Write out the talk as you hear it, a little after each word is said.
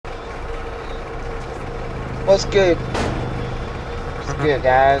What's good? What's good,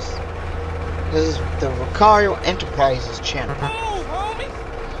 guys? This is the Ricario Enterprises channel.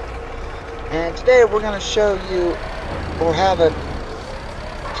 And today we're going to show you, or have a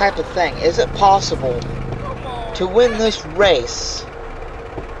type of thing. Is it possible to win this race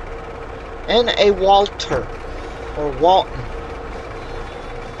in a Walter or Walton?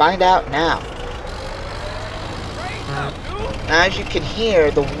 Find out now. Now, as you can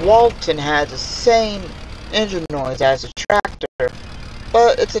hear, the Walton has the same engine noise as the tractor,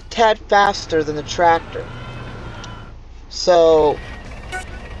 but it's a tad faster than the tractor. So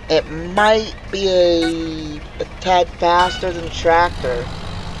it might be a tad faster than the tractor.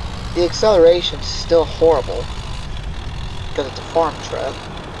 The acceleration's still horrible because it's a farm truck,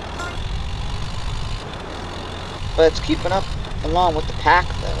 but it's keeping up along with the pack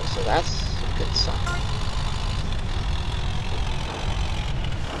though, so that's a good sign.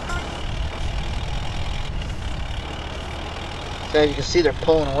 So as you can see, they're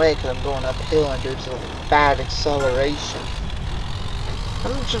pulling away because I'm going uphill and due to bad acceleration.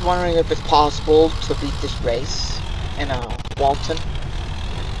 I'm just wondering if it's possible to beat this race in a Walton.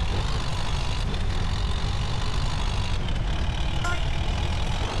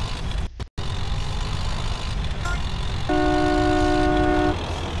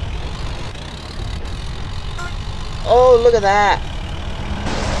 Oh, look at that!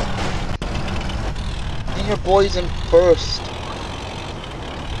 And your boy's in first.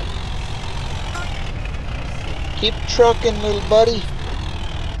 Keep trucking, little buddy.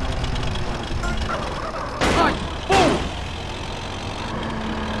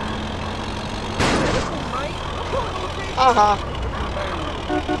 Haha.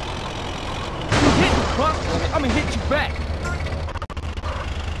 I'm gonna hit you back.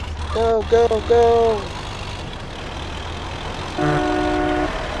 Go, go, go.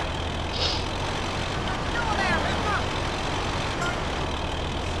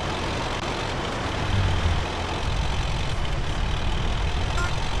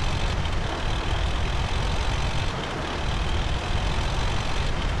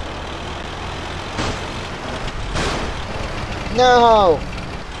 No!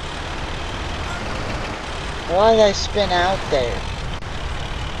 Why did I spin out there?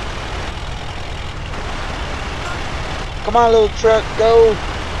 Come on, little truck, go!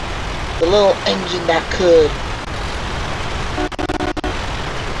 The little engine that could.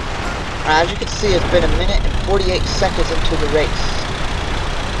 As you can see, it's been 1 minute and 48 seconds into the race.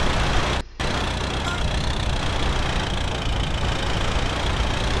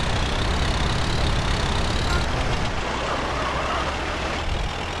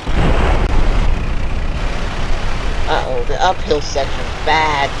 Uh-oh, the uphill section is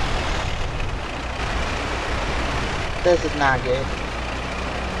bad. This is not good.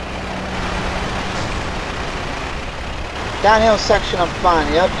 Downhill section I'm fine,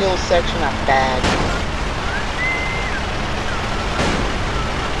 the uphill section I'm bad.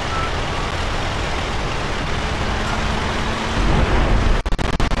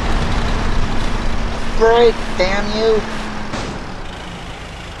 Brake, damn you!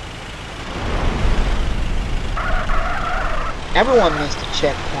 Everyone missed a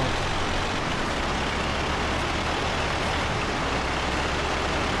checkpoint.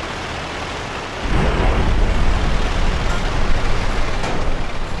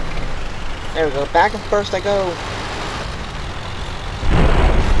 There we go. Back in first I go.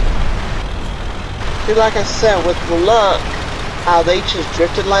 See, like I said, with the luck, how they just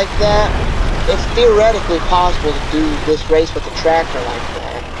drifted like that, it's theoretically possible to do this race with a tractor like that.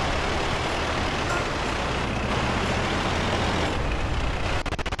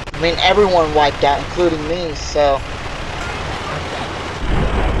 I mean, everyone wiped out, including me, so...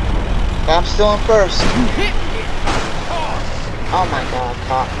 But I'm still in first. Oh my god,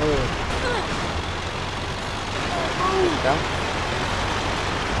 caught move. There we go.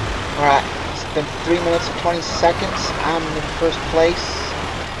 Alright, it's been 3 minutes and 20 seconds. I'm in first place.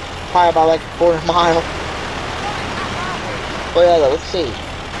 Probably about like a quarter mile. Oh yeah, let's see.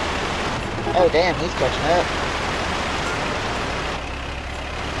 Oh damn, he's catching up.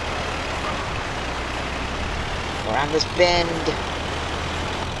 Around this bend.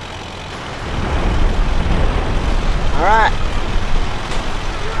 Alright.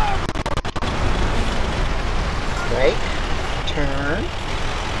 Brake. Turn.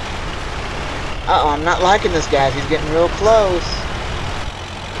 Uh-oh, I'm not liking this, guys. He's getting real close.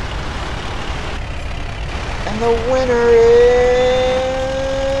 And the winner is...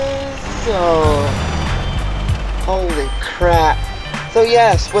 Oh. Holy crap. So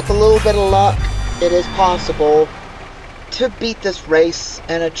yes, with a little bit of luck, it is possible to beat this race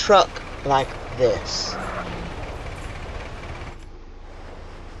in a truck like this.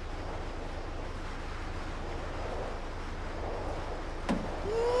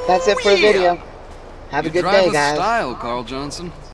 that's it for the video. Have a good day, You drive with guys. style, Carl Johnson.